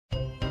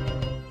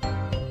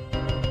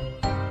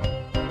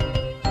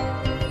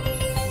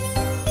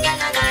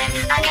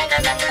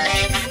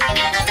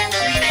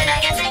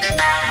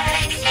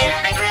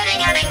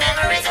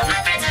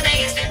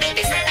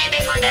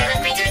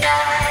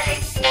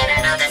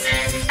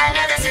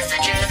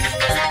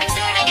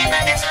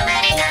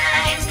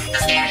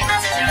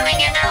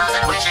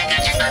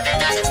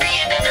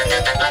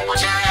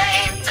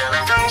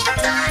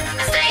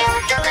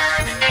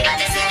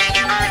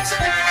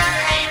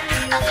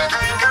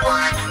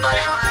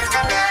I was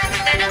to learn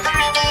that I'm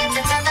gonna get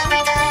to tell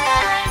every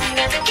time.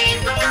 Got to keep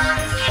on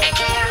and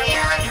carry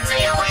on. So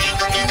you wake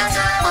up and the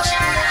sun will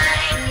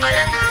shine. But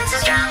I'm not so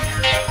strong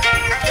and then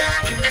I'm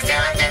done. But still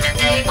I didn't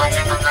take what's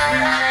in my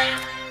mind.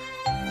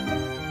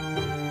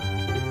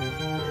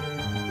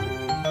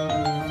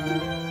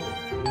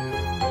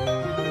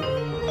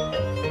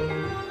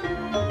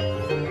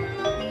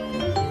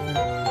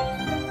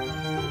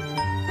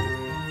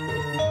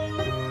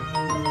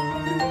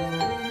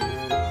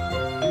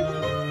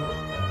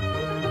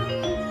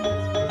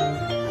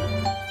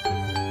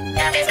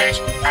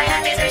 I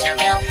have this urge to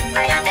kill,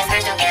 I have this